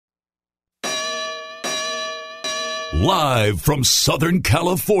Live from Southern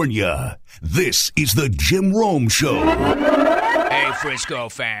California, this is the Jim Rome Show. Hey, Frisco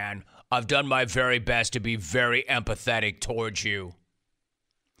fan, I've done my very best to be very empathetic towards you.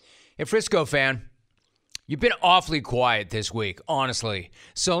 Hey, Frisco fan, you've been awfully quiet this week, honestly.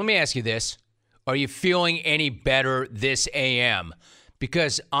 So let me ask you this. Are you feeling any better this AM?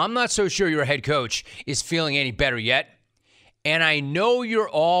 Because I'm not so sure your head coach is feeling any better yet. And I know you're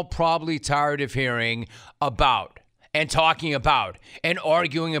all probably tired of hearing about and talking about and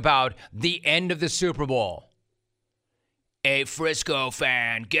arguing about the end of the Super Bowl. Hey, Frisco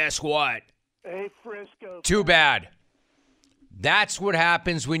fan, guess what? Hey, Frisco. Too bad. That's what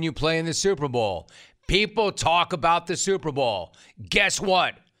happens when you play in the Super Bowl. People talk about the Super Bowl. Guess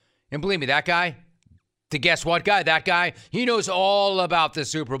what? And believe me, that guy, the guess what guy, that guy, he knows all about the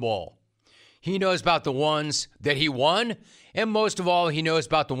Super Bowl. He knows about the ones that he won, and most of all, he knows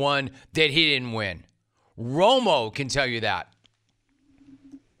about the one that he didn't win. Romo can tell you that.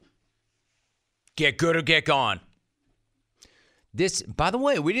 Get good or get gone. This, by the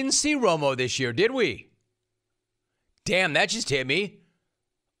way, we didn't see Romo this year, did we? Damn, that just hit me.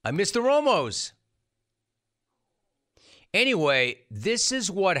 I missed the Romos. Anyway, this is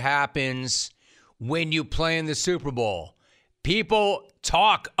what happens when you play in the Super Bowl. People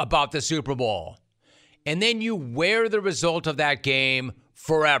talk about the Super Bowl, and then you wear the result of that game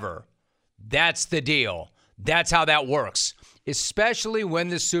forever. That's the deal. That's how that works, especially when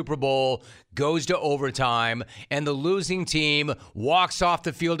the Super Bowl goes to overtime and the losing team walks off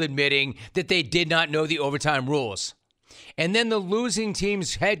the field admitting that they did not know the overtime rules. And then the losing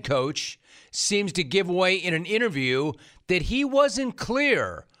team's head coach seems to give away in an interview that he wasn't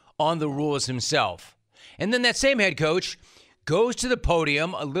clear on the rules himself. And then that same head coach goes to the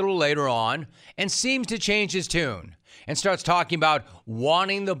podium a little later on and seems to change his tune and starts talking about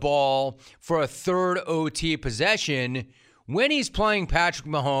wanting the ball for a third OT possession when he's playing Patrick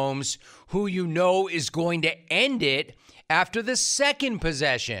Mahomes, who you know is going to end it after the second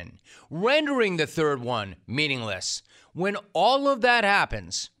possession, rendering the third one meaningless. When all of that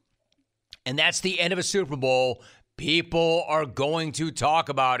happens, and that's the end of a Super Bowl, people are going to talk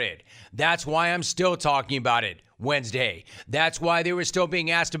about it. That's why I'm still talking about it Wednesday. That's why they were still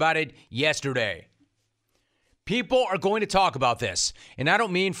being asked about it yesterday. People are going to talk about this, and I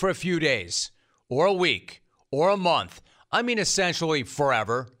don't mean for a few days or a week or a month. I mean essentially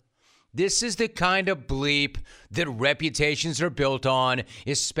forever. This is the kind of bleep that reputations are built on,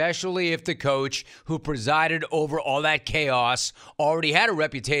 especially if the coach who presided over all that chaos already had a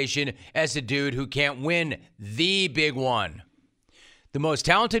reputation as a dude who can't win the big one. The most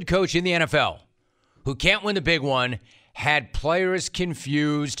talented coach in the NFL who can't win the big one had players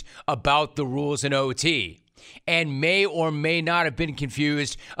confused about the rules in OT and may or may not have been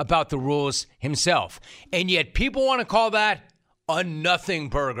confused about the rules himself. And yet people want to call that a nothing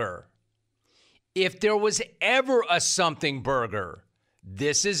burger. If there was ever a something burger,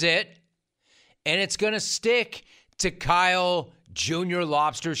 this is it. And it's going to stick to Kyle Jr.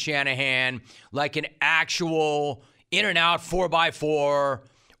 Lobster Shanahan like an actual In-N-Out 4x4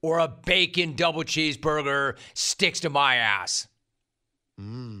 or a bacon double cheeseburger sticks to my ass. Let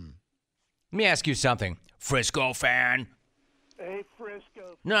me ask you something, Frisco fan. Hey,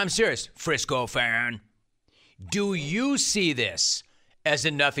 Frisco. No, I'm serious, Frisco fan. Do you see this as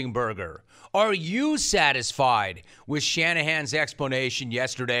a nothing burger? Are you satisfied with Shanahan's explanation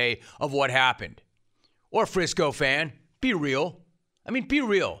yesterday of what happened? Or Frisco fan, be real. I mean, be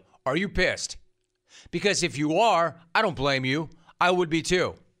real. Are you pissed? Because if you are, I don't blame you. I would be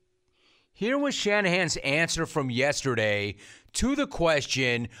too. Here was Shanahan's answer from yesterday to the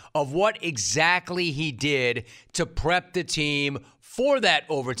question of what exactly he did to prep the team for that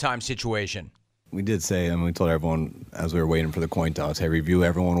overtime situation. We did say, and we told everyone as we were waiting for the coin toss, hey, review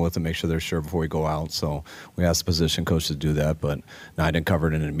everyone with them, make sure they're sure before we go out. So we asked the position coach to do that, but no, I didn't cover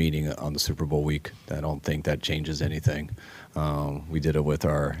it in a meeting on the Super Bowl week. I don't think that changes anything. We did it with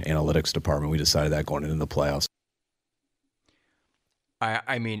our analytics department. We decided that going into the playoffs.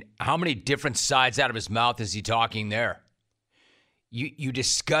 I mean, how many different sides out of his mouth is he talking there? You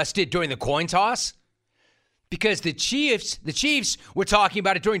discussed it during the coin toss? Because the Chiefs were talking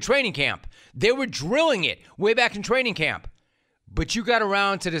about it during training camp. They were drilling it way back in training camp. But you got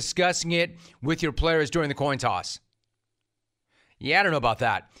around to discussing it with your players during the coin toss. Yeah, I don't know about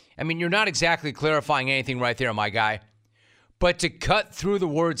that. I mean, you're not exactly clarifying anything right there, my guy. But to cut through the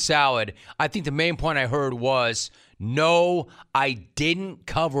word salad, I think the main point I heard was, no, I didn't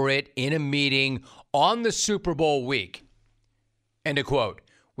cover it in a meeting on the Super Bowl week. End of quote.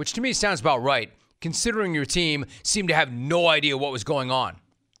 Which to me sounds about right, considering your team seemed to have no idea what was going on.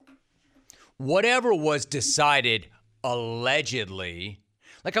 Whatever was decided allegedly.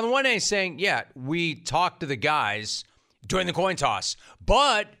 Like on the one hand, he's saying, yeah, we talked to the guys during the coin toss,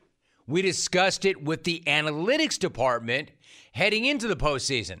 but we discussed it with the analytics department heading into the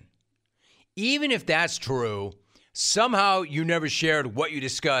postseason. Even if that's true, somehow you never shared what you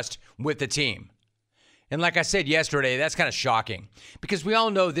discussed with the team. And like I said yesterday, that's kind of shocking because we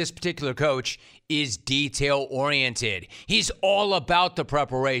all know this particular coach is detail-oriented. He's all about the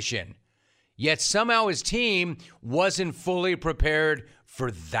preparation. Yet somehow his team wasn't fully prepared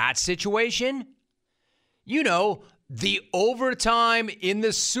for that situation. You know, the overtime in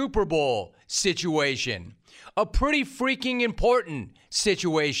the Super Bowl situation. A pretty freaking important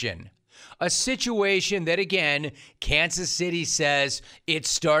situation. A situation that, again, Kansas City says it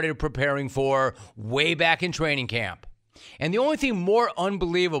started preparing for way back in training camp. And the only thing more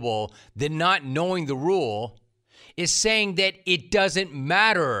unbelievable than not knowing the rule is saying that it doesn't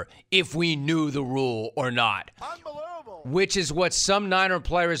matter if we knew the rule or not. Unbelievable. Which is what some Niner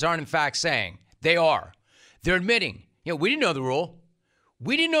players aren't in fact saying. They are. They're admitting, we didn't know the rule.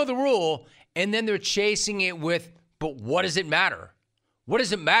 We didn't know the rule, and then they're chasing it with, but what does it matter? What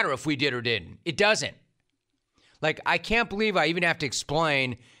does it matter if we did or didn't? It doesn't. Like, I can't believe I even have to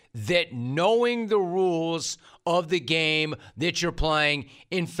explain that knowing the rules of the game that you're playing,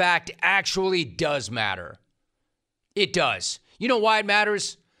 in fact, actually does matter. It does. You know why it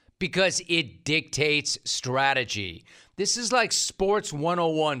matters? Because it dictates strategy. This is like sports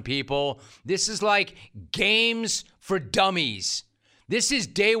 101, people. This is like games for dummies. This is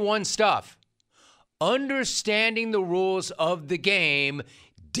day one stuff. Understanding the rules of the game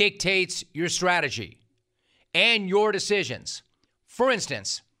dictates your strategy and your decisions. For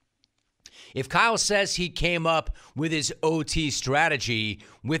instance, if Kyle says he came up with his OT strategy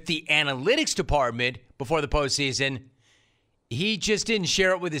with the analytics department before the postseason, he just didn't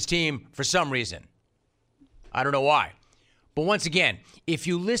share it with his team for some reason. I don't know why. But once again, if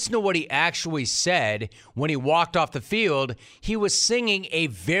you listen to what he actually said when he walked off the field, he was singing a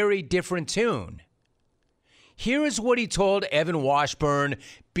very different tune. Here is what he told Evan Washburn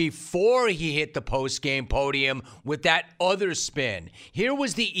before he hit the post-game podium with that other spin. Here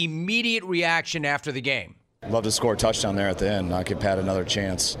was the immediate reaction after the game. Love to score a touchdown there at the end. I could had another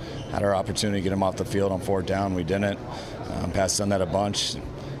chance. Had our opportunity to get him off the field on fourth down. We didn't. Pat's done that a bunch.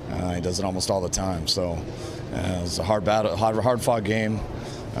 He does it almost all the time. So it was a hard battle, hard-fought game.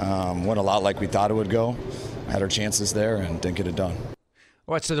 Went a lot like we thought it would go. Had our chances there and didn't get it done.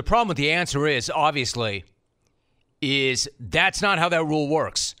 All right, so the problem with the answer is, obviously, is that's not how that rule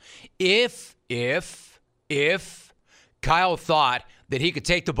works. If Kyle thought that he could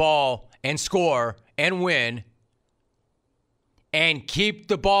take the ball and score and win and keep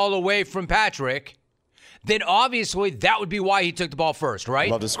the ball away from Patrick, then obviously that would be why he took the ball first, right?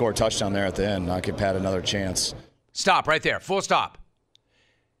 Love to score a touchdown there at the end. I could had another chance. Stop right there. Full stop.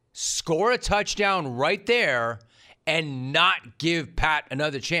 Score a touchdown right there and not give Pat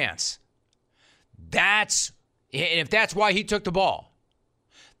another chance. And if that's why he took the ball,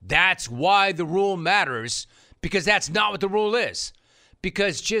 that's why the rule matters, because that's not what the rule is.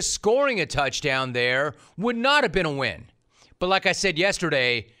 Because just scoring a touchdown there would not have been a win. But like I said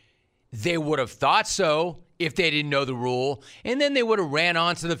yesterday, they would have thought so if they didn't know the rule, and then they would have ran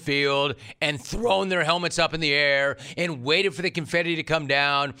onto the field and thrown their helmets up in the air and waited for the confetti to come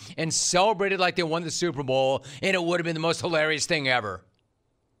down and celebrated like they won the Super Bowl, and it would have been the most hilarious thing ever.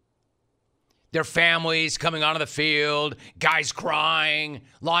 Their families coming onto the field, guys crying,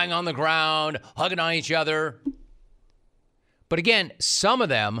 lying on the ground, hugging on each other. But again, some of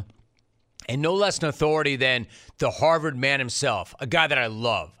them, and no less an authority than the Harvard man himself, a guy that I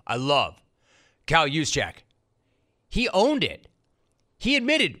love, Cal Juszczyk. He owned it. He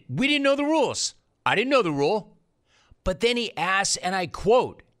admitted, we didn't know the rules. I didn't know the rule. But then he asked, and I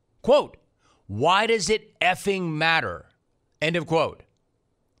quote, why does it effing matter? End of quote.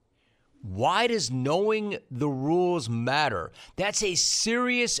 Why does knowing the rules matter? That's a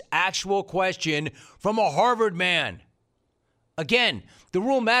serious, actual question from a Harvard man. Again, the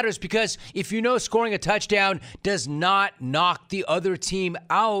rule matters because if you know scoring a touchdown does not knock the other team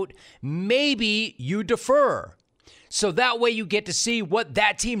out, maybe you defer. So that way you get to see what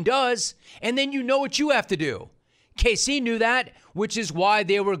that team does, and then you know what you have to do. KC knew that, which is why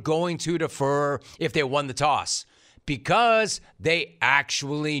they were going to defer if they won the toss. Because they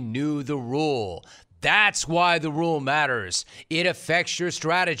actually knew the rule. That's why the rule matters. It affects your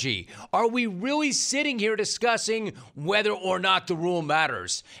strategy. Are we really sitting here discussing whether or not the rule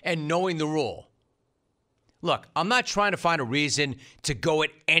matters and knowing the rule? Look, I'm not trying to find a reason to go at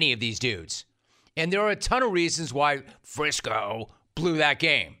any of these dudes. And there are a ton of reasons why Frisco blew that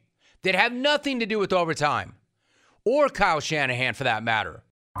game that have nothing to do with overtime or Kyle Shanahan for that matter.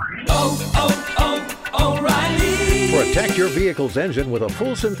 O'Reilly. Protect your vehicle's engine with a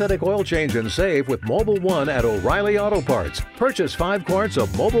full synthetic oil change and save with Mobile One at O'Reilly Auto Parts. Purchase 5 quarts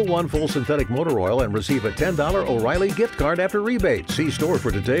of Mobile One full synthetic motor oil and receive a $10 O'Reilly gift card after rebate. See store for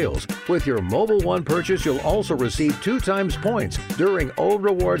details. With your Mobile One purchase, you'll also receive 2 times points during O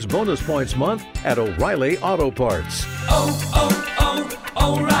Rewards Bonus Points Month at O'Reilly Auto Parts.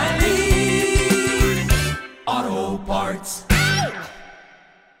 O'Reilly Auto Parts.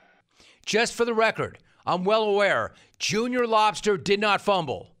 Just for the record, I'm well aware Junior Lobster did not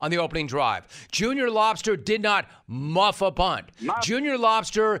fumble on the opening drive. Junior Lobster did not muff a punt. Junior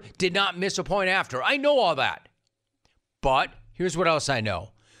Lobster did not miss a point after. I know all that. But here's what else I know.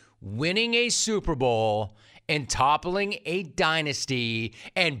 Winning a Super Bowl and toppling a dynasty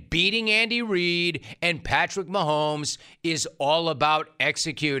and beating Andy Reid and Patrick Mahomes is all about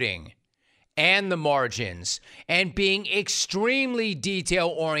executing and the margins and being extremely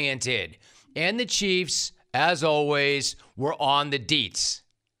detail-oriented. And the Chiefs, as always, were on the deets.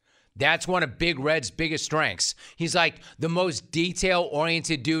 That's one of Big Red's biggest strengths. He's like the most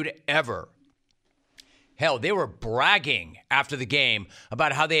detail-oriented dude ever. Hell, they were bragging after the game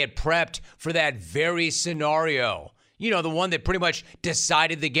about how they had prepped for that very scenario. You know, the one that pretty much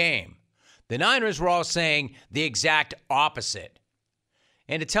decided the game. The Niners were all saying the exact opposite.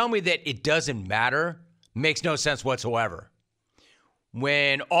 And to tell me that it doesn't matter makes no sense whatsoever.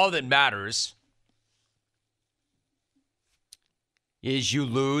 When all that matters is you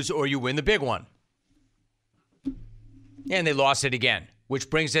lose or you win the big one. And they lost it again, which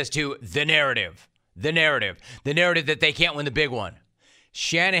brings us to the narrative. The narrative that they can't win the big one.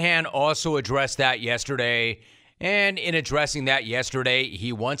 Shanahan also addressed that yesterday. And in addressing that yesterday,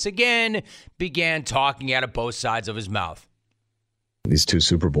 he once again began talking out of both sides of his mouth. These 2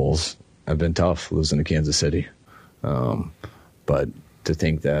 Super Bowls have been tough, losing to Kansas City. But to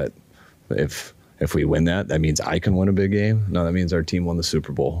think that if we win that means I can win a big game. No, that means our team won the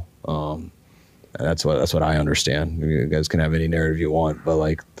Super Bowl. And that's what I understand. You guys can have any narrative you want, but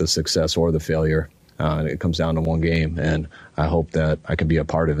like the success or the failure, it comes down to one game. And I hope that I can be a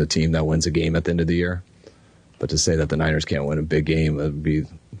part of a team that wins a game at the end of the year. But to say that the Niners can't win a big game would be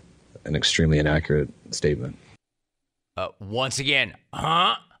an extremely inaccurate statement. Once again,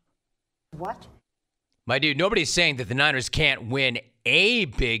 huh? What? My dude, nobody's saying that the Niners can't win a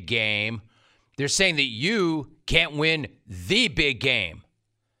big game. They're saying that you can't win the big game.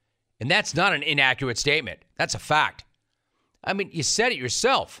 And that's not an inaccurate statement. That's a fact. I mean, you said it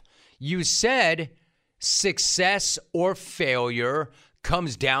yourself. You said success or failure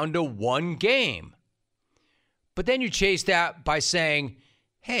comes down to one game. But then you chase that by saying,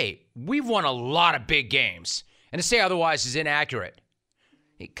 hey, we've won a lot of big games. And to say otherwise is inaccurate.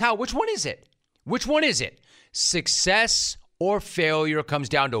 Hey, Kyle, which one is it? Which one is it? Success or failure comes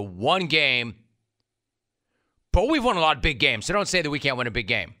down to one game. But we've won a lot of big games, so don't say that we can't win a big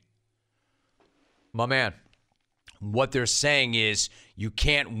game. My man, what they're saying is you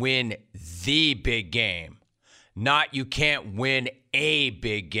can't win the big game, not you can't win a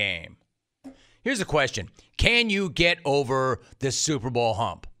big game. Here's the question. Can you get over the Super Bowl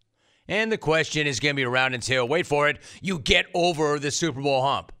hump? And the question is going to be around until, wait for it, you get over the Super Bowl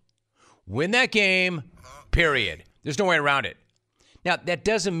hump. Win that game, period. There's no way around it. Now, that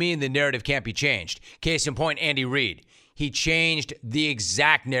doesn't mean the narrative can't be changed. Case in point, Andy Reid. He changed the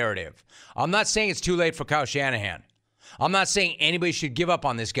exact narrative. I'm not saying it's too late for Kyle Shanahan. I'm not saying anybody should give up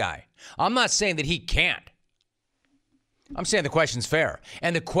on this guy. I'm not saying that he can't. I'm saying the question's fair.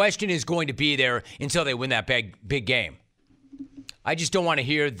 And the question is going to be there until they win that big game. I just don't want to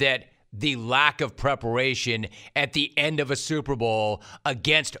hear that the lack of preparation at the end of a Super Bowl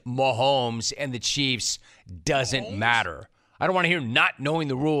against Mahomes and the Chiefs doesn't matter. I don't want to hear not knowing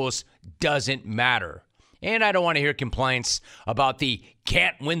the rules doesn't matter. And I don't want to hear complaints about the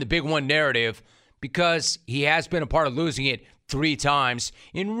can't win the big one narrative because he has been a part of losing it 3 times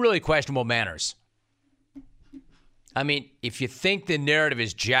in really questionable manners. I mean, if you think the narrative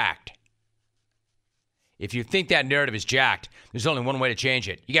is jacked, there's only one way to change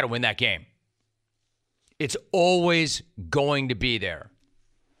it. You got to win that game. It's always going to be there.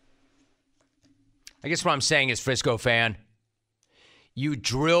 I guess what I'm saying is, Frisco fan, you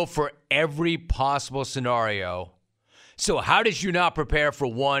drill for every possible scenario. So how did you not prepare for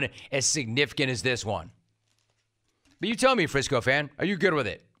one as significant as this one? But you tell me, Frisco fan, are you good with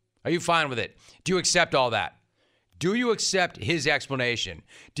it? Are you fine with it? Do you accept all that? Do you accept his explanation?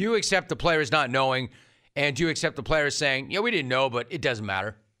 Do you accept the players not knowing? And do you accept the players saying, yeah, we didn't know, but it doesn't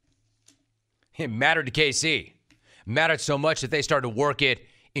matter? It mattered to KC. It mattered so much that they started to work it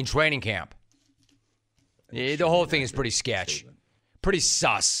in training camp. The whole thing is pretty sketch. Pretty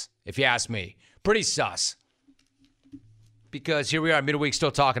sus, if you ask me. Pretty sus. Because here we are, midweek,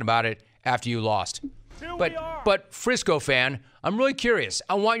 still talking about it after you lost. But Frisco fan, I'm really curious.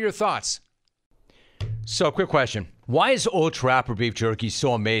 I want your thoughts. So, quick question. Why is Old Trapper beef jerky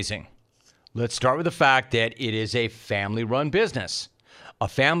so amazing? Let's start with the fact that it is a family-run business. A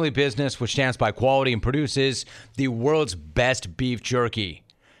family business which stands by quality and produces the world's best beef jerky.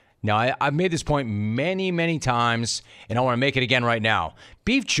 Now, I've made this point many, many times, and I want to make it again right now.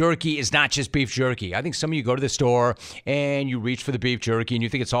 Beef jerky is not just beef jerky. I think some of you go to the store and you reach for the beef jerky and you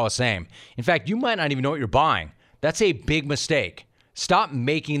think it's all the same. In fact, you might not even know what you're buying. That's a big mistake. Stop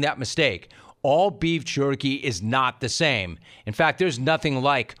making that mistake. All beef jerky is not the same. In fact, there's nothing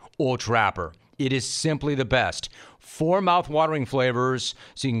like Old Trapper. It is simply the best. 4 mouth-watering flavors,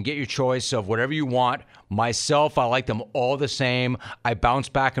 so you can get your choice of whatever you want. Myself, I like them all the same. I bounce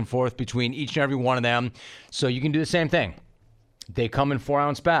back and forth between each and every one of them, so you can do the same thing. They come in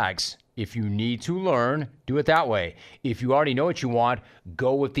 4-ounce bags. If you need to learn, do it that way. If you already know what you want,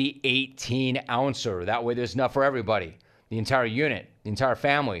 go with the 18-ouncer. That way there's enough for everybody, the entire unit, the entire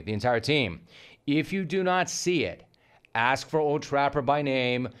family, the entire team. If you do not see it, ask for Old Trapper by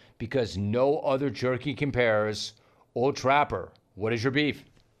name because no other jerky compares. Old Trapper, what is your beef?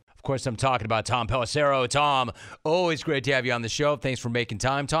 Of course, I'm talking about Tom Pelissero. Tom, always great to have you on the show. Thanks for making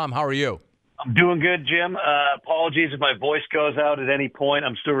time. Tom, how are you? I'm doing good, Jim. Apologies if my voice goes out at any point.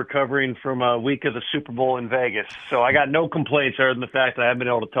 I'm still recovering from a week of the Super Bowl in Vegas. So I got no complaints other than the fact that I haven't been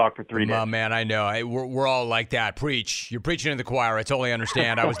able to talk for 3 days. Oh, man, I know. We're all like that. Preach. You're preaching in the choir. I totally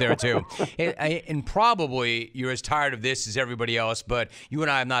understand. I was there, too. And probably you're as tired of this as everybody else, but you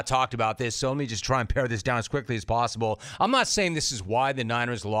and I have not talked about this, so let me just try and pare this down as quickly as possible. I'm not saying this is why the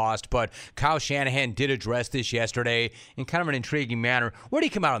Niners lost, but Kyle Shanahan did address this yesterday in kind of an intriguing manner. Where do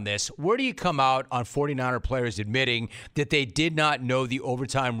you come out on this? Where do you come out on 49er players admitting that they did not know the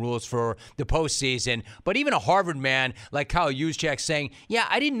overtime rules for the postseason, but even a Harvard man like Kyle Juszczyk saying, yeah,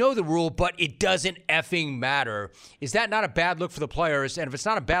 I didn't know the rule, but it doesn't effing matter. Is that not a bad look for the players? And if it's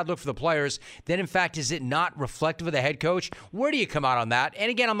not a bad look for the players, then in fact, is it not reflective of the head coach? Where do you come out on that?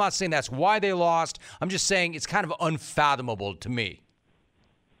 And again, I'm not saying that's why they lost. I'm just saying it's kind of unfathomable to me.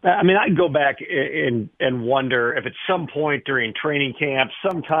 I mean, I'd go back and wonder if at some point during training camp,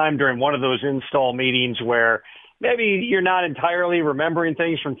 sometime during one of those install meetings where maybe you're not entirely remembering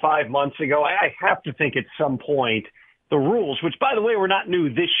things from 5 months ago, I have to think at some point the rules, which, by the way, were not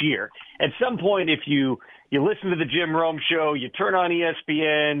new this year. At some point, if you listen to the Jim Rome show, you turn on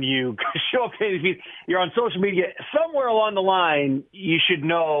ESPN, you show up, you're on social media, somewhere along the line, you should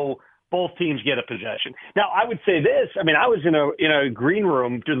know both teams get a possession. Now, I would say this. I mean, I was in a green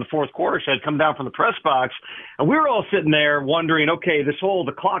room during the fourth quarter, so I'd come down from the press box, and we were all sitting there wondering, okay, this whole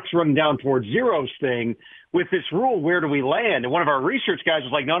the clock's running down towards zeros thing, with this rule, where do we land? And one of our research guys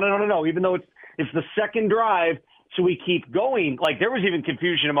was like, no. Even though it's the second drive, so we keep going. Like, there was even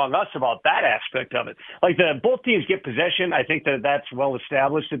confusion among us about that aspect of it. Like, both teams get possession. I think that's well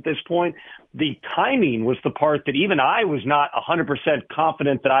established at this point. The timing was the part that even I was not 100%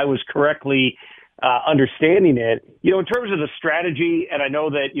 confident that I was correctly understanding it. You know, in terms of the strategy, and I know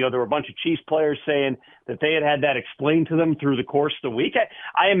that, there were a bunch of Chiefs players saying that they had that explained to them through the course of the week.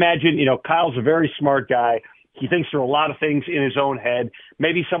 I imagine, Kyle's a very smart guy. He thinks there are a lot of things in his own head.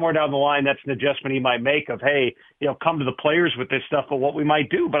 Maybe somewhere down the line, that's an adjustment he might make of, hey, come to the players with this stuff, but what we might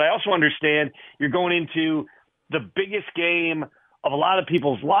do. But I also understand you're going into the biggest game of a lot of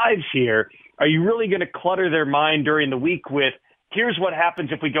people's lives here. Are you really going to clutter their mind during the week with, here's what happens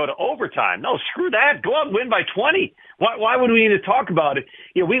if we go to overtime? No, screw that. Go out and win by 20. Why would we need to talk about it?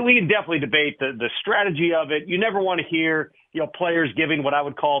 We can definitely debate the strategy of it. You never want to hear players giving what I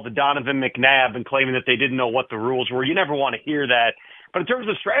would call the Donovan McNabb and claiming that they didn't know what the rules were. You never want to hear that. But in terms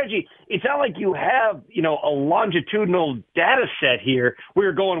of strategy, it's not like you have, a longitudinal data set here where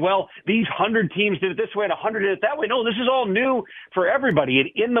you're going, well, these 100 teams did it this way and 100 did it that way. No, this is all new for everybody. And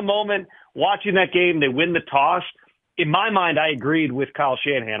in the moment, watching that game, they win the toss. In my mind, I agreed with Kyle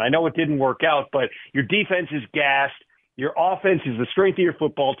Shanahan. I know it didn't work out, but your defense is gassed. Your offense is the strength of your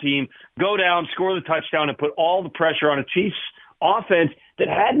football team. Go down, score the touchdown, and put all the pressure on a Chiefs offense that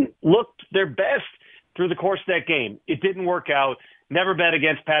hadn't looked their best through the course of that game. It didn't work out. Never bet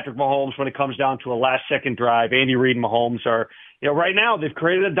against Patrick Mahomes when it comes down to a last-second drive. Andy Reid and Mahomes are, right now they've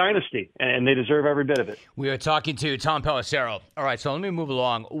created a dynasty, and they deserve every bit of it. We are talking to Tom Pelissero. All right, so let me move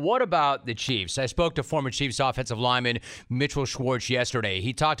along. What about the Chiefs? I spoke to former Chiefs offensive lineman Mitchell Schwartz yesterday.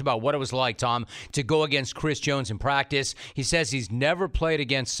 He talked about what it was like, Tom, to go against Chris Jones in practice. He says he's never played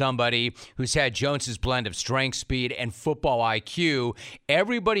against somebody who's had Jones's blend of strength, speed, and football IQ.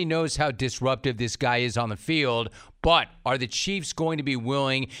 Everybody knows how disruptive this guy is on the field, but are the Chiefs going to be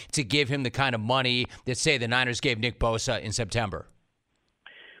willing to give him the kind of money that, say, the Niners gave Nick Bosa in September?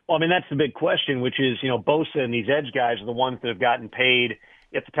 Well, I mean, that's the big question, which is, Bosa and these edge guys are the ones that have gotten paid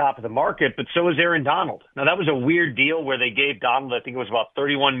at the top of the market, but so is Aaron Donald. Now, that was a weird deal where they gave Donald, I think it was about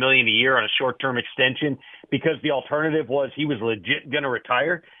 $31 million a year on a short-term extension because the alternative was he was legit going to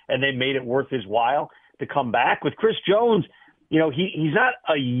retire, and they made it worth his while to come back. With Chris Jones, he's not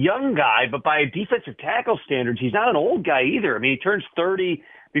a young guy, but by defensive tackle standards, he's not an old guy either. I mean, he turns 30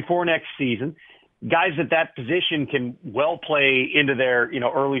 before next season. Guys at that position can well play into their,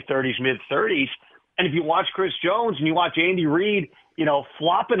 early 30s, mid-30s. And if you watch Chris Jones and you watch Andy Reid,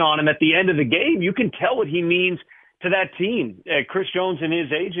 flopping on him at the end of the game, you can tell what he means to that team. Chris Jones and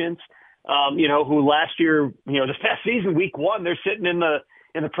his agents, who last year, this past season, week 1, they're sitting in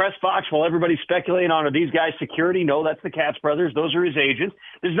the press box while everybody's speculating on, are these guys security? No, that's the Katz brothers. Those are his agents.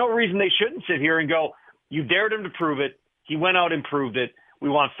 There's no reason they shouldn't sit here and go, you dared him to prove it. He went out and proved it. We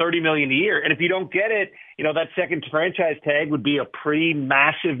want $30 million a year. And if you don't get it, that second franchise tag would be a pretty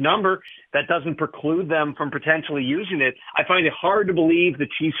massive number. That doesn't preclude them from potentially using it. I find it hard to believe the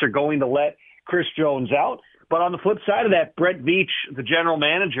Chiefs are going to let Chris Jones out. But on the flip side of that, Brett Veach, the general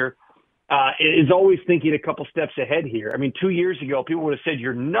manager, is always thinking a couple steps ahead here. I mean, 2 years ago, people would have said,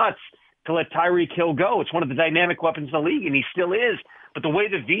 you're nuts to let Tyreek Hill go. It's one of the dynamic weapons in the league, and he still is. But the way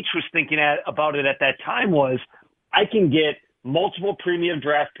that Veach was thinking about it at that time was, I can get multiple premium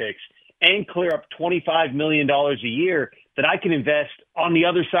draft picks and clear up $25 million a year that I can invest on the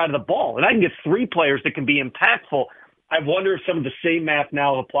other side of the ball. And I can get 3 players that can be impactful. I wonder if some of the same math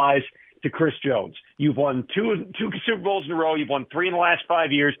now applies to Chris Jones. You've won two Super Bowls in a row. You've won 3 in the last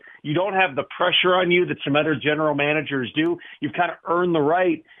 5 years. You don't have the pressure on you that some other general managers do. You've kind of earned the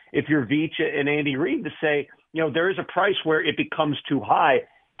right, if you're Veach and Andy Reid, to say, there is a price where it becomes too high.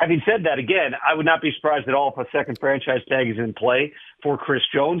 Having said that, again, I would not be surprised at all if a second franchise tag is in play for Chris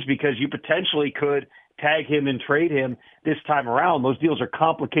Jones, because you potentially could tag him and trade him this time around. Those deals are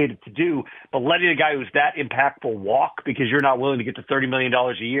complicated to do, but letting a guy who's that impactful walk because you're not willing to get to $30 million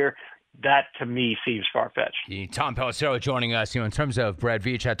a year, that, to me, seems far-fetched. Tom Pelissero joining us. In terms of Brad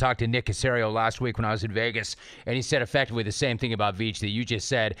Veach, I talked to Nick Caserio last week when I was in Vegas, and he said effectively the same thing about Veach that you just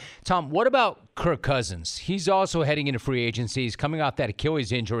said. Tom, what about Kirk Cousins? He's also heading into free agency. He's coming off that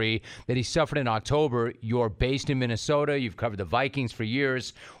Achilles injury that he suffered in October. You're based in Minnesota. You've covered the Vikings for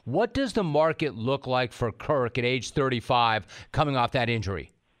years. What does the market look like for Kirk at age 35 coming off that injury?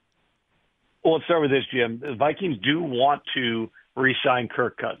 Well, let's start with this, Jim. The Vikings do want to re-sign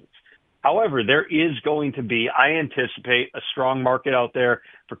Kirk Cousins. However, there is going to be, I anticipate, a strong market out there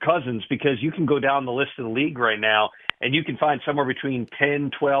for Cousins, because you can go down the list of the league right now and you can find somewhere between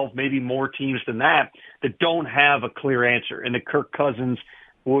 10, 12, maybe more teams than that don't have a clear answer, and that Kirk Cousins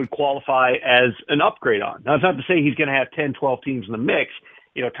would qualify as an upgrade on. Now, it's not to say he's going to have 10, 12 teams in the mix.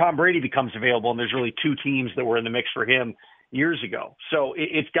 Tom Brady becomes available, and there's really 2 teams that were in the mix for him years ago. So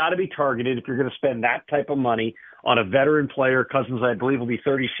it's got to be targeted if you're going to spend that type of money on a veteran player. Cousins, I believe, will be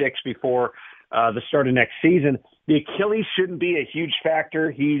 36 before the start of next season. The Achilles shouldn't be a huge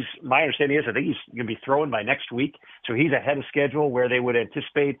factor. My understanding is, I think he's going to be throwing by next week. So he's ahead of schedule where they would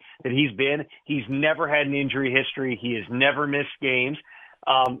anticipate that he's been. He's never had an injury history. He has never missed games.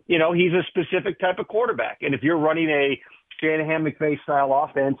 He's a specific type of quarterback. And if you're running a Shanahan McVay style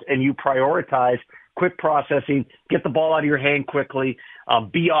offense and you prioritize quick processing, get the ball out of your hand quickly,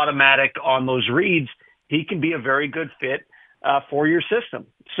 be automatic on those reads, he can be a very good fit for your system.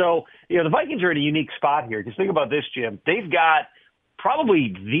 So, the Vikings are in a unique spot here. Just think about this, Jim. They've got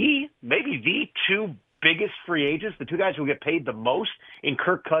probably maybe the 2 biggest free agents, the 2 guys who get paid the most in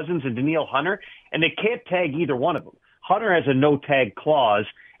Kirk Cousins and Danielle Hunter, and they can't tag either one of them. Hunter has a no-tag clause,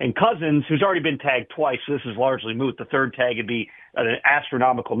 and Cousins, who's already been tagged twice, so this is largely moot. The 3rd tag would be an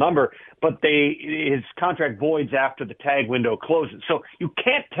astronomical number, but his contract voids after the tag window closes. So you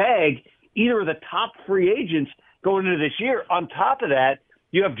can't tag either of the top free agents going into this year. On top of that,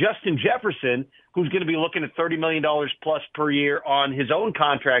 you have Justin Jefferson, who's going to be looking at $30 million plus per year on his own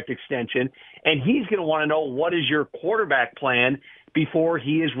contract extension, and he's going to want to know, what is your quarterback plan before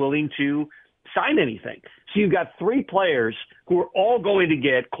he is willing to sign anything. So you've got 3 players who are all going to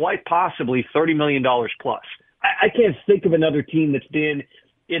get quite possibly $30 million plus. I can't think of another team that's been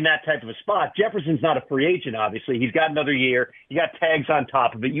in that type of a spot. Jefferson's not a free agent, obviously. He's got another year. You got tags on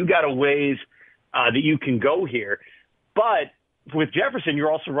top of it. You got a ways that you can go here. But with Jefferson,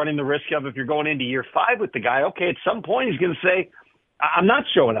 you're also running the risk of, if you're going into year 5 with the guy, okay, at some point he's going to say, I'm not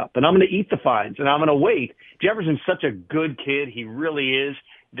showing up, and I'm going to eat the fines, and I'm going to wait. Jefferson's such a good kid. He really is.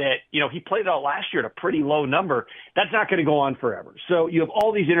 That, he played out last year at a pretty low number. That's not going to go on forever. So you have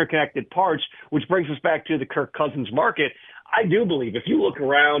all these interconnected parts, which brings us back to the Kirk Cousins market. I do believe if you look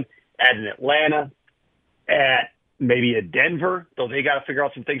around at an Atlanta, at maybe a Denver, though they got to figure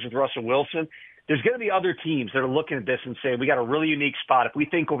out some things with Russell Wilson, there's going to be other teams that are looking at this and saying, we got a really unique spot. If we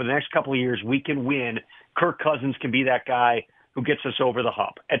think over the next couple of years we can win, Kirk Cousins can be that guy who gets us over the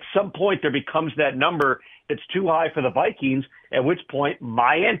hump. At some point, there becomes that number that's too high for the Vikings, at which point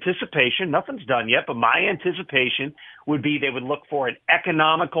my anticipation, nothing's done yet, but my anticipation would be they would look for an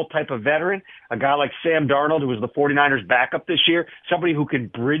economical type of veteran, a guy like Sam Darnold, who was the 49ers backup this year, somebody who can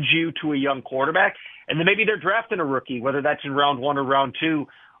bridge you to a young quarterback, and then maybe they're drafting a rookie, whether that's in round 1 or round 2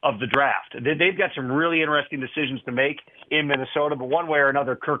 of the draft. They've got some really interesting decisions to make in Minnesota, but one way or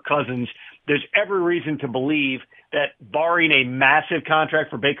another, Kirk Cousins, there's every reason to believe that barring a massive contract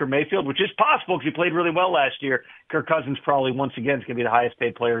for Baker Mayfield, which is possible because he played really well last year, Kirk Cousins probably once again is going to be the highest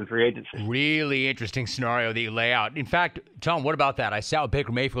paid player in free agency. Really interesting scenario that you lay out. In fact, Tom, what about that? I sat with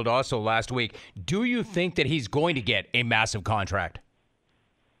Baker Mayfield also last week. Do you think that he's going to get a massive contract?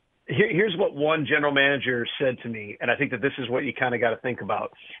 Here's what one general manager said to me, and I think that this is what you kind of got to think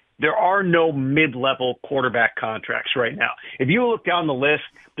about. There are no mid-level quarterback contracts right now. If you look down the list,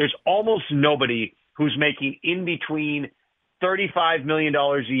 there's almost nobody who's making in between $35 million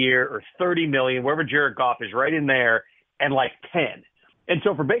a year or $30 million, wherever Jared Goff is, right in there, and like 10. And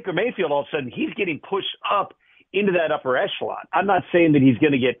so for Baker Mayfield, all of a sudden, he's getting pushed up into that upper echelon. I'm not saying that he's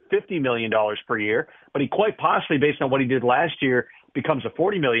going to get $50 million per year, but he quite possibly, based on what he did last year, becomes a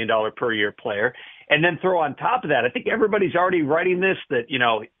 $40 million per year player. And then throw on top of that, I think everybody's already writing this, that,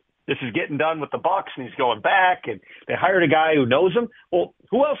 this is getting done with the Bucs and he's going back, and they hired a guy who knows him. Well,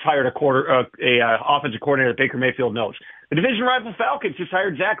 who else hired offensive coordinator that Baker Mayfield knows? The division rival Falcons just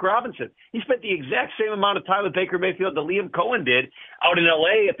hired Zach Robinson. He spent the exact same amount of time with Baker Mayfield that Liam Cohen did out in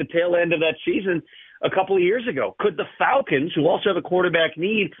L.A. at the tail end of that season a couple of years ago. Could the Falcons, who also have a quarterback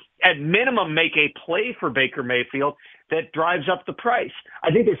need, at minimum make a play for Baker Mayfield that drives up the price?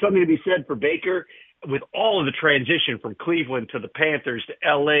 I think there's something to be said for Baker with all of the transition from Cleveland to the Panthers to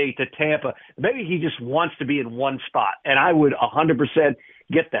L.A. to Tampa. Maybe he just wants to be in one spot, and I would 100%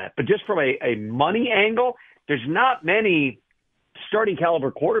 get that. But just from a money angle, there's not many starting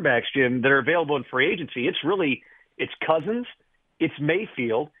caliber quarterbacks, Jim, that are available in free agency. It's Cousins, it's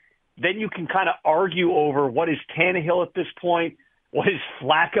Mayfield. Then you can kind of argue over what is Tannehill at this point, what is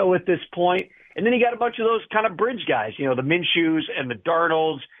Flacco at this point. And then you got a bunch of those kind of bridge guys, the Minshews and the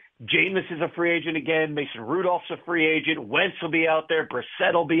Darnolds. Jameis is a free agent again. Mason Rudolph's a free agent. Wentz will be out there.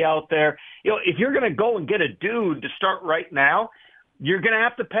 Brissett will be out there. If you're going to go and get a dude to start right now, you're going to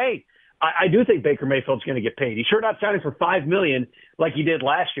have to pay. I do think Baker Mayfield's going to get paid. He's sure not signing for $5 million like he did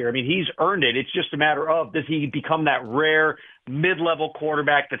last year. I mean, he's earned it. It's just a matter of, does he become that rare mid-level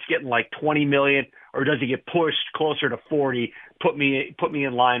quarterback that's getting like $20 million, or does he get pushed closer to 40? Put me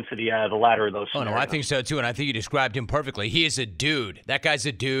in line for the latter of those scenarios. Oh, no, I think so, too, and I think you described him perfectly. He is a dude. That guy's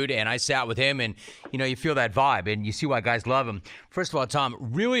a dude, and I sat with him, and, you feel that vibe, and you see why guys love him. First of all, Tom,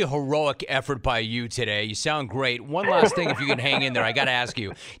 really heroic effort by you today. You sound great. One last thing, if you can hang in there, I got to ask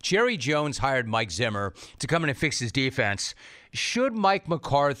you. Jerry Jones hired Mike Zimmer to come in and fix his defense. Should Mike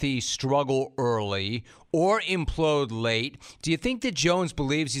McCarthy struggle early or implode late, do you think that Jones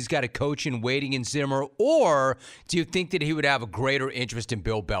believes he's got a coach in waiting in Zimmer, or do you think that he would have a greater interest in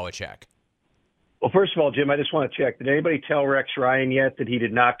Bill Belichick? Well, first of all, Jim, I just want to check. Did anybody tell Rex Ryan yet that he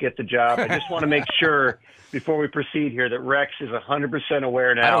did not get the job? I just want to make sure before we proceed here that Rex is 100%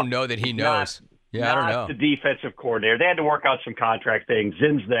 aware now. I don't know that he knows. I don't know. The defensive coordinator. They had to work out some contract things.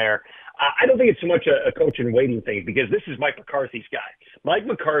 Zim's there. I don't think it's so much a coach in waiting thing, because this is Mike McCarthy's guy. Mike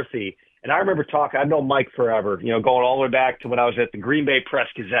McCarthy, and I remember I've known Mike forever, going all the way back to when I was at the Green Bay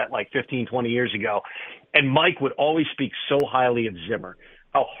Press-Gazette like 15, 20 years ago. And Mike would always speak so highly of Zimmer,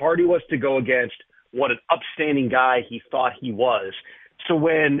 how hard he was to go against, what an upstanding guy he thought he was. So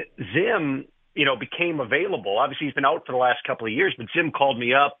when Zim, became available, obviously he's been out for the last couple of years, but Zim called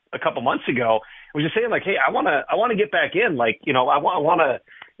me up a couple months ago and was just saying, like, hey, I want to get back in. Like, I want to,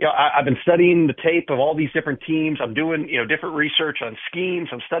 I've been studying the tape of all these different teams. I'm doing, different research on schemes.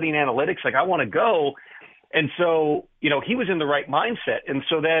 I'm studying analytics. Like, I want to go. And so, he was in the right mindset. And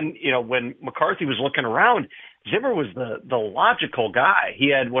so then, when McCarthy was looking around, Zimmer was the logical guy.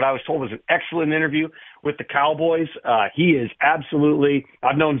 He had what I was told was an excellent interview with the Cowboys. He is absolutely,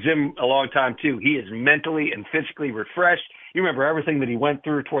 I've known Zim a long time too. He is mentally and physically refreshed. You remember everything that he went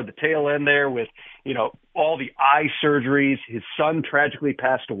through toward the tail end there with, all the eye surgeries. His son tragically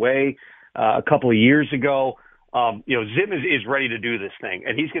passed away a couple of years ago. Zim is ready to do this thing,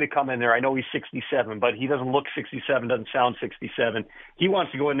 and he's going to come in there. I know he's 67, but he doesn't look 67, doesn't sound 67. He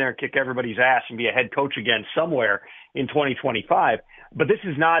wants to go in there and kick everybody's ass and be a head coach again somewhere in 2025. But this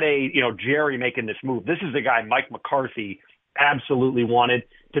is not Jerry making this move. This is the guy Mike McCarthy absolutely wanted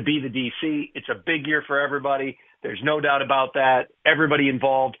to be the DC. It's a big year for everybody. There's no doubt about that. Everybody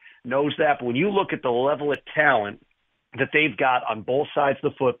involved knows that. But when you look at the level of talent that they've got on both sides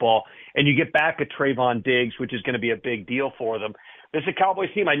of the football, and you get back at Trayvon Diggs, which is going to be a big deal for them. This is a Cowboys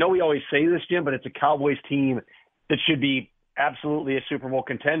team. I know we always say this, Jim, but it's a Cowboys team that should be absolutely a Super Bowl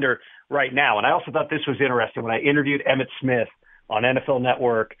contender right now. And I also thought this was interesting when I interviewed Emmitt Smith on NFL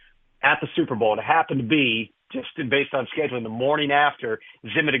Network at the Super Bowl. It happened to be, just based on scheduling, the morning after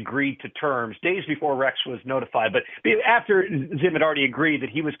Zim had agreed to terms, days before Rex was notified. But after Zim had already agreed that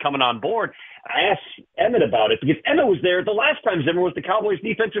he was coming on board, I asked Emmett about it because Emmett was there the last time Zimmer was the Cowboys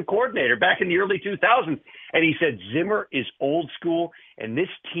defensive coordinator back in the early 2000s. And he said, Zimmer is old school, and this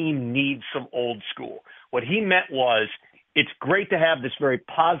team needs some old school. What he meant was, it's great to have this very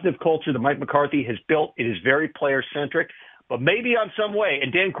positive culture that Mike McCarthy has built. It is very player-centric. But maybe on some way,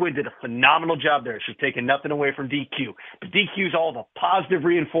 and Dan Quinn did a phenomenal job there. She's taking nothing away from DQ. But DQ's all the positive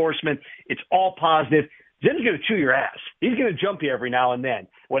reinforcement. It's all positive. Zim's going to chew your ass. He's going to jump you every now and then.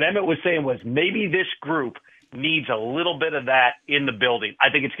 What Emmett was saying was maybe this group needs a little bit of that in the building. I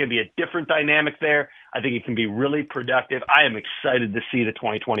think it's going to be a different dynamic there. I think it can be really productive. I am excited to see the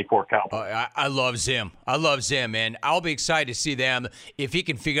 2024 Cowboys. I love Zim. I love Zim, and I'll be excited to see them if he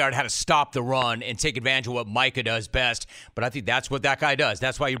can figure out how to stop the run and take advantage of what Micah does best. But I think that's what that guy does.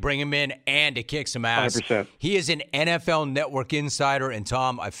 That's why you bring him in and to kick some ass. 100%. He is an NFL Network insider, and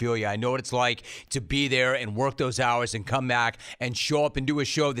Tom, I feel you. I know what it's like to be there and work those hours and come back and show up and do a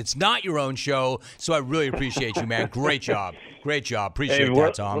show that's not your own show. So I really appreciate you, man. Great job. Great job. Appreciate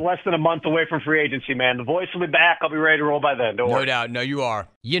that, Tom. We're less than a month away from free agency, man. The voice will be back. I'll be ready to roll by then. Don't worry. No doubt. No, you are.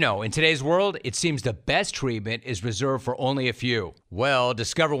 In today's world, it seems the best treatment is reserved for only a few. Well,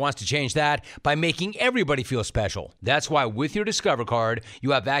 Discover wants to change that by making everybody feel special. That's why with your Discover card,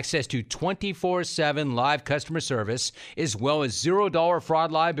 you have access to 24/7 live customer service, as well as $0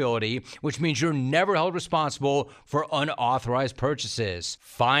 fraud liability, which means you're never held responsible for unauthorized purchases.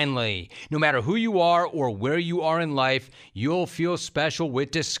 Finally, no matter who you are or where you are in life, you'll feel special with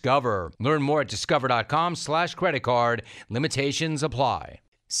Discover. Learn more at discover.com/credit card. Limitations apply.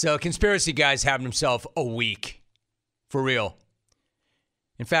 So, Conspiracy Guy's having himself a week. For real.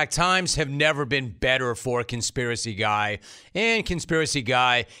 In fact, times have never been better for Conspiracy Guy, and Conspiracy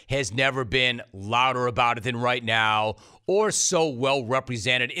Guy has never been louder about it than right now, or so well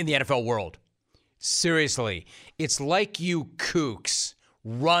represented in the NFL world. Seriously, it's like you kooks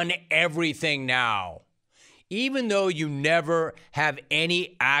run everything now. Even though you never have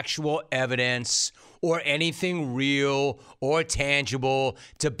any actual evidence or anything real or tangible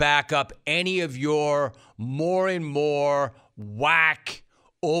to back up any of your more and more whack,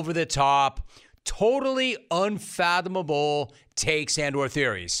 over-the-top, totally unfathomable takes and or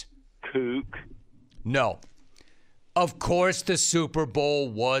theories. Kook. No. Of course the Super Bowl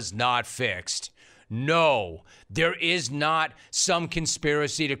was not fixed. No, there is not some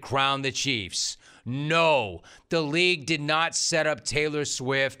conspiracy to crown the Chiefs. No, the league did not set up Taylor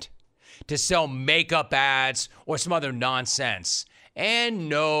Swift to sell makeup ads or some other nonsense. And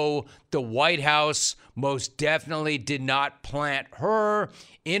no, the White House most definitely did not plant her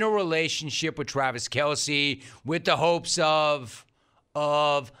in a relationship with Travis Kelce with the hopes of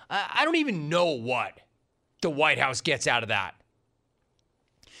I don't even know what the White House gets out of that.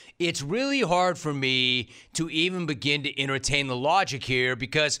 It's really hard for me to even begin to entertain the logic here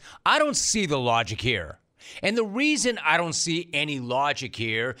because I don't see the logic here. And the reason I don't see any logic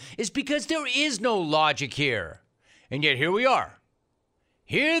here is because there is no logic here. And yet here we are.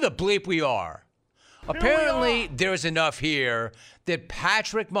 Here the bleep we are. Apparently there's enough here that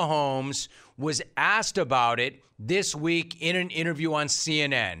Patrick Mahomes was asked about it this week in an interview on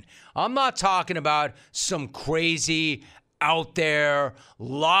CNN. I'm not talking about some crazy out there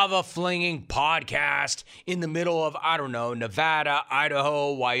lava-flinging podcast in the middle of, I don't know, Nevada,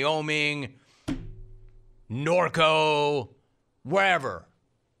 Idaho, Wyoming, Norco, wherever.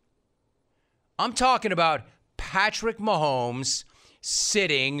 I'm talking about Patrick Mahomes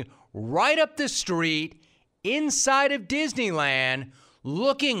sitting right up the street inside of Disneyland,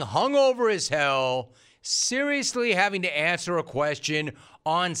 looking hungover as hell, seriously having to answer a question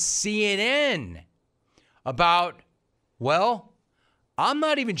on CNN about, well, I'm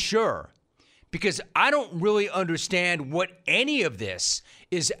not even sure, because I don't really understand what any of this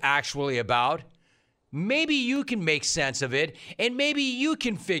is actually about. Maybe you can make sense of it, and maybe you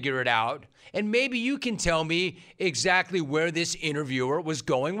can figure it out, and maybe you can tell me exactly where this interviewer was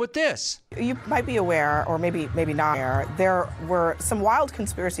going with this. You might be aware, or maybe not aware, there were some wild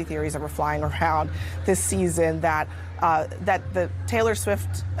conspiracy theories that were flying around this season that the Taylor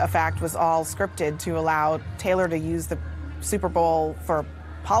Swift effect was all scripted to allow Taylor to use the Super Bowl for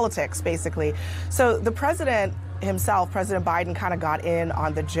politics, basically. So the president himself, President Biden, kind of got in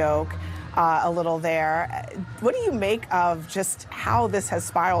on the joke a little there. What do you make of just how this has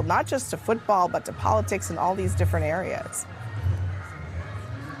spiraled, not just to football, but to politics and all these different areas?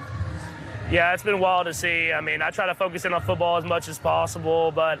 Yeah, it's been wild to see. I mean, I try to focus in on football as much as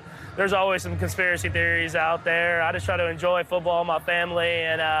possible, but there's always some conspiracy theories out there. I just try to enjoy football, my family,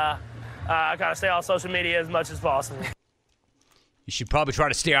 and I kind of stay off social media as much as possible. You should probably try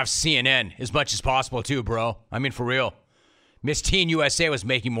to stay off CNN as much as possible too, bro. I mean, for real. Miss Teen USA was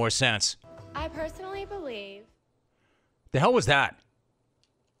making more sense. I personally believe. The hell was that?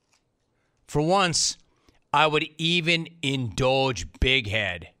 For once, I would even indulge Big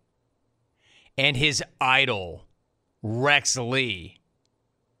Head and his idol, Rex Lee.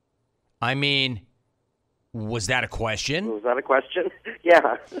 I mean, was that a question? Was that a question?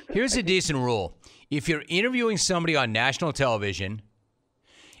 Yeah. Here's a decent rule. If you're interviewing somebody on national television,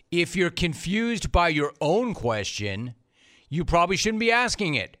 if you're confused by your own question, you probably shouldn't be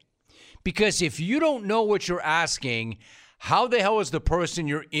asking it. Because if you don't know what you're asking, how the hell is the person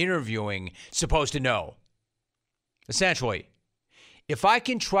you're interviewing supposed to know? Essentially, if I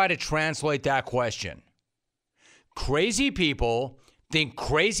can try to translate that question, crazy people think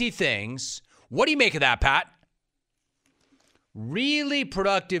crazy things. What do you make of that, Pat? Really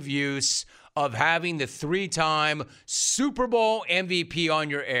productive use of having the 3-time Super Bowl MVP on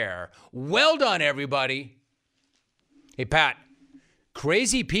your air. Well done, everybody. Hey, Pat,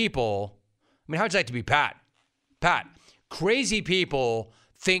 crazy people, I mean, how'd you like to be Pat? Pat, crazy people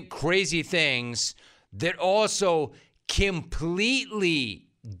think crazy things that also completely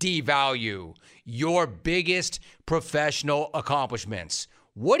devalue your biggest professional accomplishments.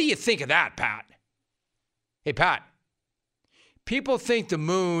 What do you think of that, Pat? Hey, Pat, people think the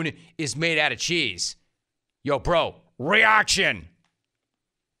moon is made out of cheese. Yo, bro, reaction.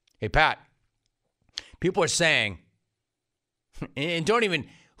 Hey, Pat, people are saying, and don't even,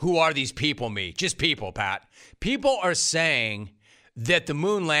 who are these people, me? Just people, Pat. People are saying that the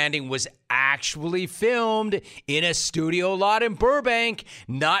moon landing was actually filmed in a studio lot in Burbank,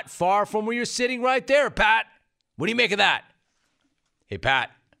 not far from where you're sitting right there, Pat. What do you make of that? Hey,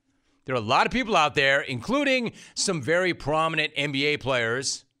 Pat, there are a lot of people out there, including some very prominent NBA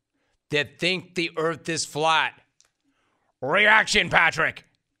players, that think the earth is flat. Reaction, Patrick.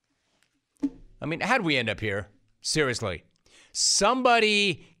 I mean, how'd we end up here? Seriously.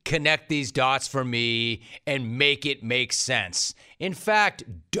 Somebody connect these dots for me and make it make sense. In fact,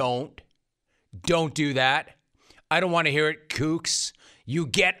 don't do that. I don't want to hear it, kooks. You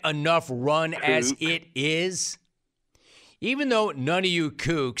get enough run as it is. Even though none of you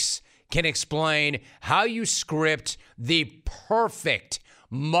kooks can explain how you script the perfect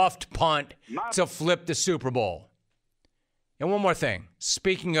muffed punt to flip the Super Bowl. And one more thing.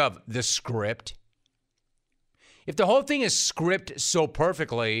 Speaking of the script, if the whole thing is scripted so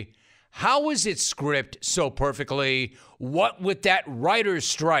perfectly, how is it scripted so perfectly? What with that writer's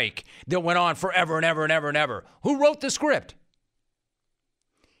strike that went on forever and ever and ever and ever? Who wrote the script?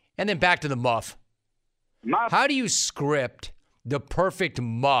 And then back to the muff. How do you script the perfect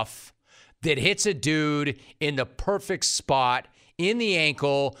muff that hits a dude in the perfect spot in the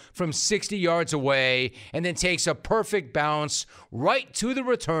ankle from 60 yards away and then takes a perfect bounce right to the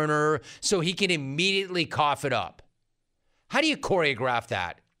returner so he can immediately cough it up? How do you choreograph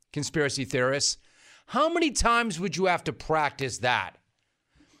that, conspiracy theorists? How many times would you have to practice that?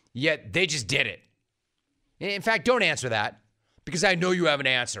 Yet they just did it. In fact, don't answer that because I know you have an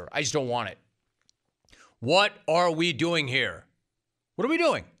answer. I just don't want it. What are we doing here? What are we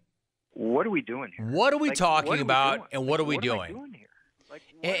doing? What are we doing here? What are we talking about, and what are we doing?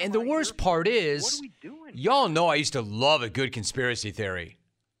 And the worst part is, y'all know I used to love a good conspiracy theory.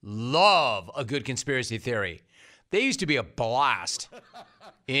 Love a good conspiracy theory. They used to be a blast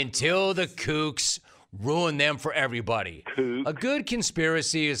until the kooks ruined them for everybody. A good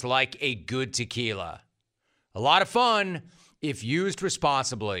conspiracy is like a good tequila. A lot of fun if used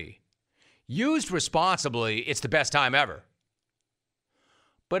responsibly. Used responsibly, it's the best time ever.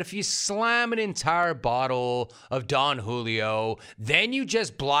 But if you slam an entire bottle of Don Julio, then you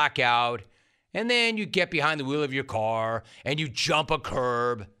just black out, and then you get behind the wheel of your car, and you jump a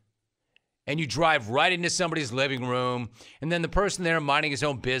curb, and you drive right into somebody's living room, and then the person there minding his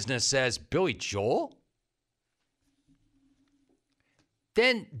own business says, Billy Joel?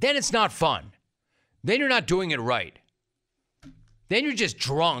 Then it's not fun. Then you're not doing it right. Then you're just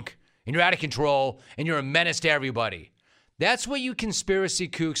drunk, and you're out of control, and you're a menace to everybody. That's what you conspiracy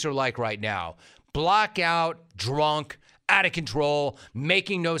kooks are like right now. Blackout, drunk, out of control,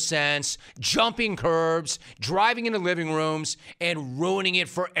 making no sense, jumping curbs, driving into living rooms, and ruining it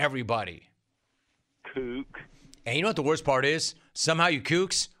for everybody. Kook. And you know what the worst part is? Somehow you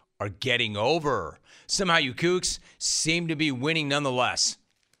kooks are getting over. Somehow you kooks seem to be winning nonetheless.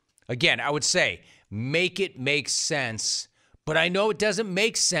 Again, I would say, make it make sense. But I know it doesn't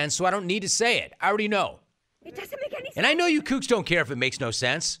make sense, so I don't need to say it. I already know. It doesn't make any sense. And I know you kooks don't care if it makes no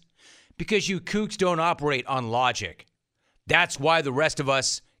sense, because you kooks don't operate on logic. That's why the rest of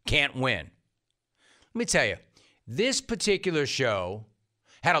us can't win. Let me tell you, this particular show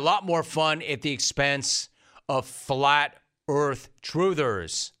had a lot more fun at the expense of flat earth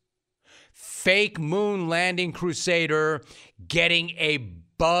truthers. Fake moon landing crusader getting a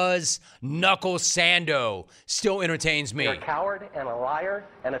buzz knuckle sando still entertains me. You're a coward and a liar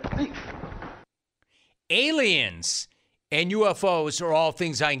and a thief. Aliens and UFOs are all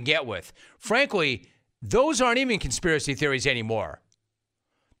things I can get with. Frankly, those aren't even conspiracy theories anymore.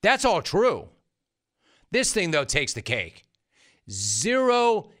 That's all true. This thing, though, takes the cake.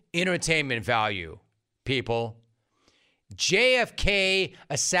 Zero entertainment value, people. JFK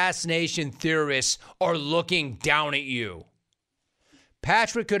assassination theorists are looking down at you.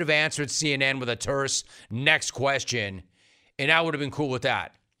 Patrick could have answered CNN with a terse next question, and I would have been cool with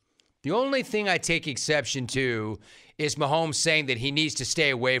that. The only thing I take exception to is Mahomes saying that he needs to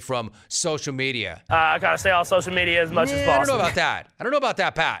stay away from social media. I gotta stay off social media as much as possible. I don't know about that. I don't know about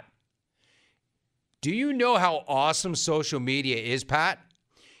that, Pat. Do you know how awesome social media is, Pat?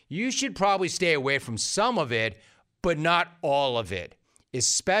 You should probably stay away from some of it, but not all of it,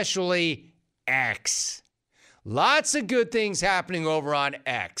 especially X. Lots of good things happening over on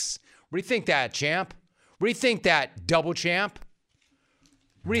X. Rethink that, champ. Rethink that, double champ.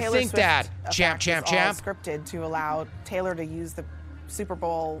 Rethink that, champ. Scripted to allow Taylor to use the Super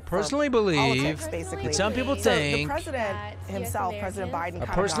Bowl. Personally believe politics, basically. that some people So think. the president himself, President Biden. I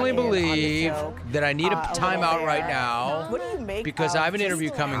personally believe that I need a timeout right now. What do you make because I have an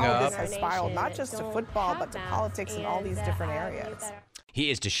interview coming how up. This has spiraled not just to football, but to politics and all these different areas. He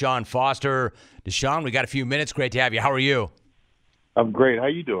is Deshaun Foster. Deshaun, we got a few minutes. Great to have you. How are you? I'm great. How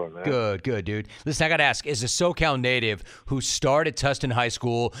you doing, man? Good, dude. Listen, I got to ask, as a SoCal native who started Tustin High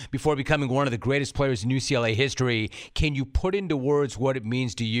School before becoming one of the greatest players in UCLA history, can you put into words what it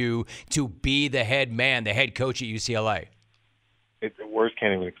means to you to be the head man, the head coach at UCLA? Words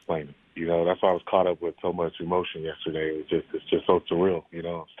can't even explain it. You know, that's why I was caught up with so much emotion yesterday. It's just so surreal. You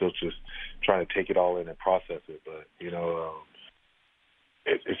know, I'm still just trying to take it all in and process it. But, you know,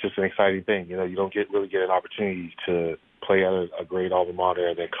 it's just an exciting thing. You know, you don't really get an opportunity to play at a great alma mater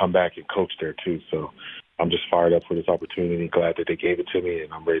and then come back and coach there too. So I'm just fired up for this opportunity, glad that they gave it to me,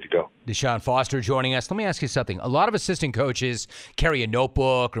 and I'm ready to go. Deshaun Foster joining us. Let me ask you something. A lot of assistant coaches carry a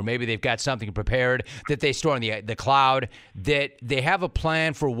notebook, or maybe they've got something prepared that they store in the cloud, that they have a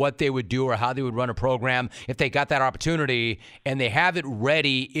plan for what they would do or how they would run a program if they got that opportunity, and they have it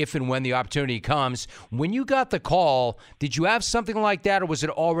ready if and when the opportunity comes. When you got the call, did you have something like that, or was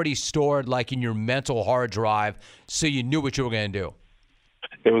it already stored like in your mental hard drive so you knew what you were going to do?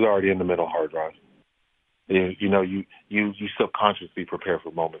 It was already in the mental hard drive. You know, you subconsciously prepare for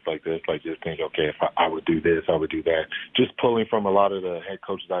moments like this, like just think, okay, if I would do this, I would do that. Just pulling from a lot of the head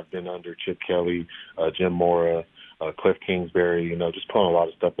coaches I've been under, Chip Kelly, Jim Mora, Cliff Kingsbury, you know, just pulling a lot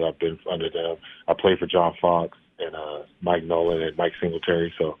of stuff that I've been under them. I played for John Fox and Mike Nolan and Mike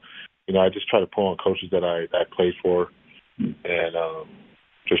Singletary. So, you know, I just try to pull on coaches that I played for and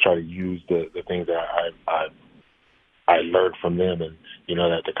just try to use the things that I learned from them, and you know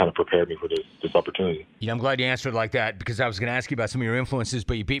that kind of prepared me for this opportunity. Yeah, I'm glad you answered like that, because I was going to ask you about some of your influences,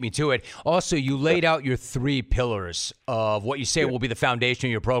 but you beat me to it. Also, you laid out your 3 pillars of what you say will be the foundation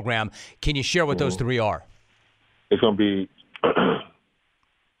of your program. Can you share what those 3 are? It's going to be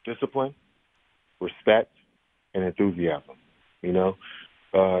discipline, respect, and enthusiasm. You know,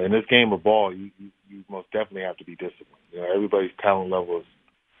 in this game of ball, you most definitely have to be disciplined. You know, everybody's talent level is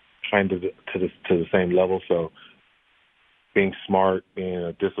trying to the same level, so being smart, being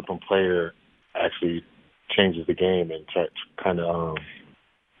a disciplined player actually changes the game and kind of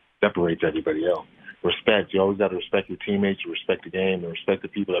separates everybody else. Respect. You always got to respect your teammates, you respect the game, and respect the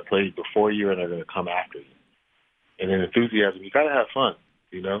people that played before you and are going to come after you. And then enthusiasm, you got to have fun,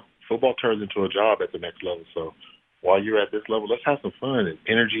 you know. Football turns into a job at the next level. So while you're at this level, let's have some fun and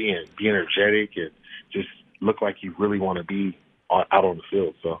energy and be energetic and just look like you really want to be out on the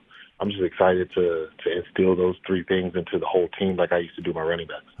field. So I'm just excited to instill those three things into the whole team like I used to do my running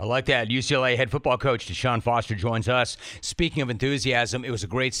backs. I like that. UCLA head football coach Deshaun Foster joins us. Speaking of enthusiasm, it was a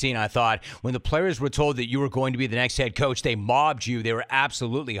great scene, I thought. When the players were told that you were going to be the next head coach, they mobbed you. They were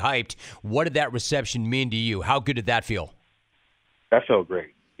absolutely hyped. What did that reception mean to you? How good did that feel? That felt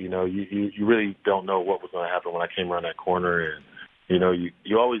great. You know, you really don't know what was going to happen when I came around that corner. And, you know,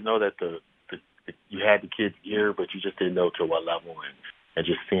 you always know that you had the kid's ear, but you just didn't know to what level. And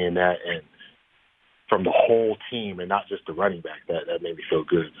just seeing that and from the whole team and not just the running back, that made me feel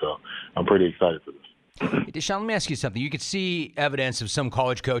good. So I'm pretty excited for this. Hey, Deshaun, let me ask you something. You could see evidence of some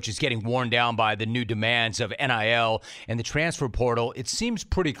college coaches getting worn down by the new demands of NIL and the transfer portal. It seems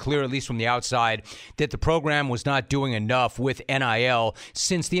pretty clear, at least from the outside, that the program was not doing enough with NIL.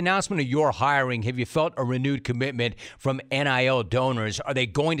 Since the announcement of your hiring, have you felt a renewed commitment from NIL donors? Are they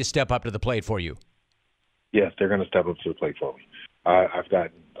going to step up to the plate for you? Yes, they're going to step up to the plate for me. I've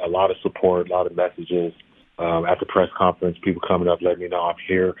gotten a lot of support, a lot of messages at the press conference, people coming up, letting me know I'm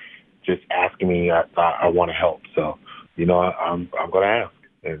here, just asking me I want to help. So, you know, I'm going to ask,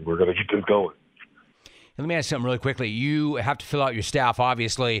 and we're going to get this going. Let me ask something really quickly. You have to fill out your staff,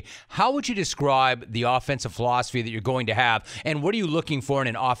 obviously. How would you describe the offensive philosophy that you're going to have, and what are you looking for in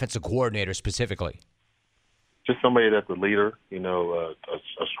an offensive coordinator specifically? Just somebody that's a leader, you know,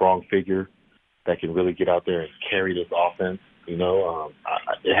 a strong figure that can really get out there and carry this offense. You know,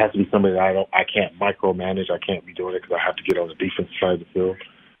 it has to be somebody that I can't micromanage. I can't be doing it because I have to get on the defensive side of the field.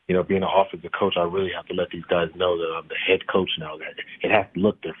 You know, being an offensive coach, I really have to let these guys know that I'm the head coach now. That it has to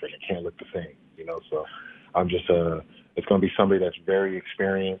look different. It can't look the same. You know, so I'm just it's going to be somebody that's very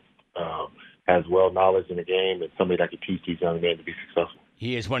experienced, has well knowledge in the game, and somebody that can teach these young men to be successful.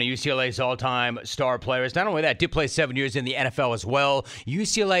 He is one of UCLA's all-time star players. Not only that, did play 7 years in the NFL as well.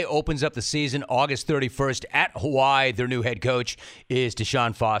 UCLA opens up the season August 31st at Hawaii. Their new head coach is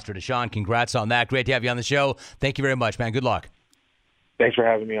Deshaun Foster. Deshaun, congrats on that. Great to have you on the show. Thank you very much, man. Good luck. Thanks for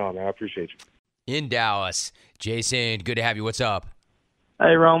having me on, man. I appreciate you. In Dallas, Jason, good to have you. What's up?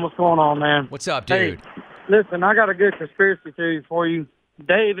 Hey, Rome, what's going on, man? What's up, dude? Hey, listen, I got a good conspiracy theory for you.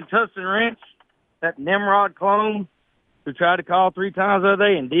 Dave and Tustin Wrench, that Nimrod clone who tried to call 3 times the other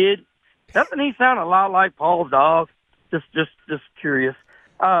day and did, doesn't he sound a lot like Paul's dog? Just curious.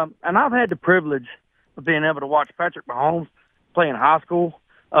 And I've had the privilege of being able to watch Patrick Mahomes play in high school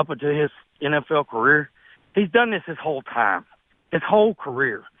up into his NFL career. He's done this his whole time, his whole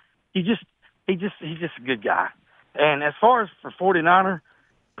career. He's just a good guy. And as far as for 49er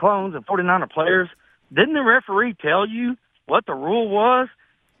clones and 49er players, didn't the referee tell you what the rule was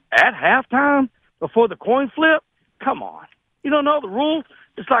at halftime before the coin flip? Come on. You don't know the rule?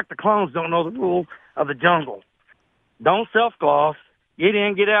 It's like the clones don't know the rule of the jungle. Don't self-gloss. Get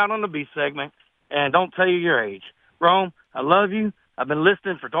in, get out on the B segment, and don't tell you your age. Rome, I love you. I've been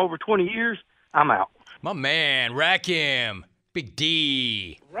listening for over 20 years. I'm out. My man, rack him. Big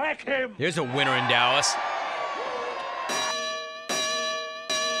D. Rack him. There's a winner in Dallas.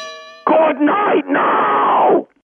 Good night now.